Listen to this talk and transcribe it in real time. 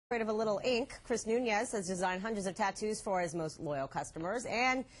Of a little ink, Chris Nunez has designed hundreds of tattoos for his most loyal customers,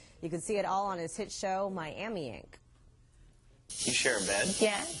 and you can see it all on his hit show, Miami Ink. You share a bed?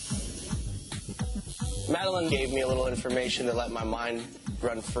 Yeah. Madeline gave me a little information to let my mind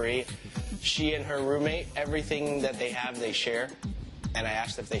run free. She and her roommate, everything that they have, they share. And I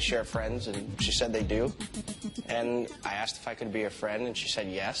asked if they share friends, and she said they do. And I asked if I could be a friend, and she said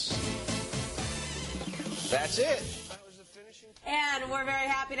yes. That's it. And we're very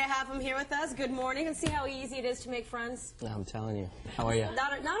happy to have him here with us. Good morning, and see how easy it is to make friends. I'm telling you. How are you?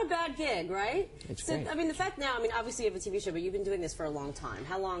 Not a bad gig, right? It's great. I mean, the fact now, I mean, obviously you have a TV show, but you've been doing this for a long time.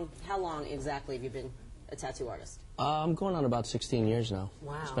 How long exactly have you been a tattoo artist? I'm going on about 16 years now.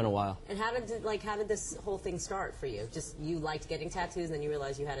 Wow. It's been a while. And how did this whole thing start for you? Just you liked getting tattoos, and then you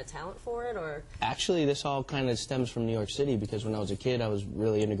realized you had a talent for it, or? Actually, this all kind of stems from New York City, because when I was a kid, I was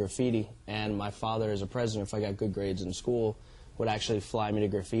really into graffiti, and my father, as a president, if I got good grades in school, would actually fly me to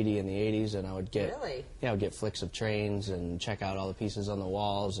graffiti in the 80s, and I would get I would get flicks of trains and check out all the pieces on the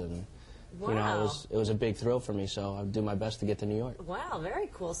walls, and wow. You know, it was a big thrill for me, so I would do my best to get to New York. Wow, very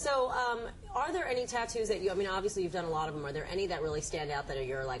cool. So are there any tattoos that I mean, obviously you've done a lot of them, are there any that really stand out that are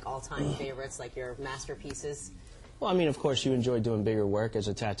your like all-time favorites, like your masterpieces? Well, I mean, of course, you enjoy doing bigger work as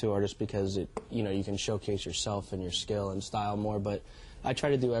a tattoo artist because you can showcase yourself and your skill and style more, but I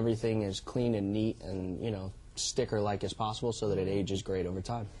try to do everything as clean and neat and, sticker-like as possible so that it ages great over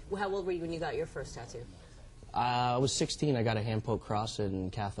time. Well, how old were you when you got your first tattoo? I was 16. I got a hand-poke cross in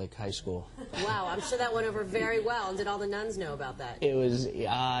Catholic high school. Wow, I'm sure that went over very well. And did all the nuns know about that? It was,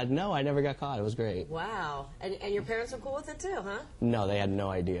 no, I never got caught. It was great. Wow. And your parents were cool with it too, huh? No, they had no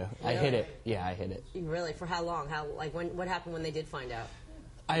idea. Really? I hid it. Yeah, I hid it. Really? For how long? What happened when they did find out?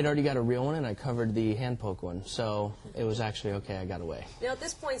 I had already got a real one, and I covered the hand-poke one, so it was actually okay. I got away. Now, at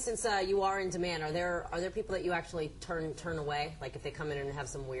this point, since you are in demand, are there people that you actually turn away? Like if they come in and have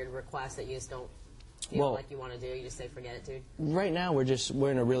some weird request that you just don't feel like you want to do, you just say, forget it, dude? Right now,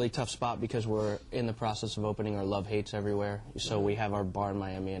 we're in a really tough spot because we're in the process of opening our Love Hates everywhere. So we have our bar in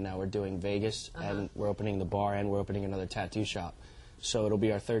Miami, and now we're doing Vegas, and we're opening the bar, and we're opening another tattoo shop. So it'll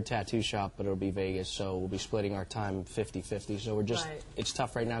be our third tattoo shop, but it'll be Vegas, so we'll be splitting our time 50-50. So we're just, it's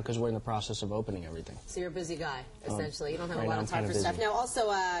tough right now because we're in the process of opening everything. So you're a busy guy, essentially. You don't have a lot of time for stuff. Now, also,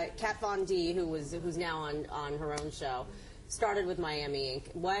 Kat Von D, who's now on her own show, started with Miami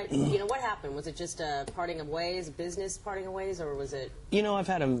Ink. What happened? Was it just a parting of ways, business parting of ways, or was it? I've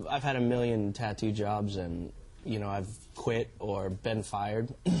had a million tattoo jobs, and I've quit or been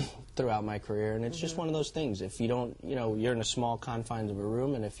fired throughout my career, and it's just one of those things. If you don't, you're in a small confines of a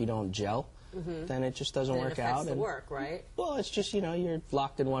room, and if you don't gel, then it just doesn't work out. The work, right? Well, it's just, you're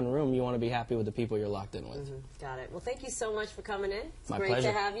locked in one room. You want to be happy with the people you're locked in with. Got it. Well, thank you so much for coming in. It's My great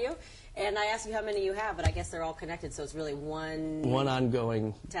pleasure. to have you. And I asked you how many you have, but I guess they're all connected, so it's really one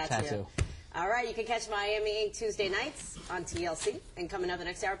ongoing tattoo. All right, you can catch Miami Ink Tuesday nights on TLC. And coming up the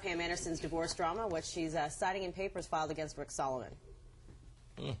next hour, Pam Anderson's divorce drama, which she's citing in papers filed against Rick Solomon.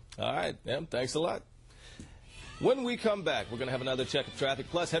 All right, Pam, thanks a lot. When we come back, we're going to have another check of traffic.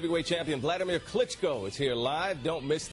 Plus, heavyweight champion Vladimir Klitschko is here live. Don't miss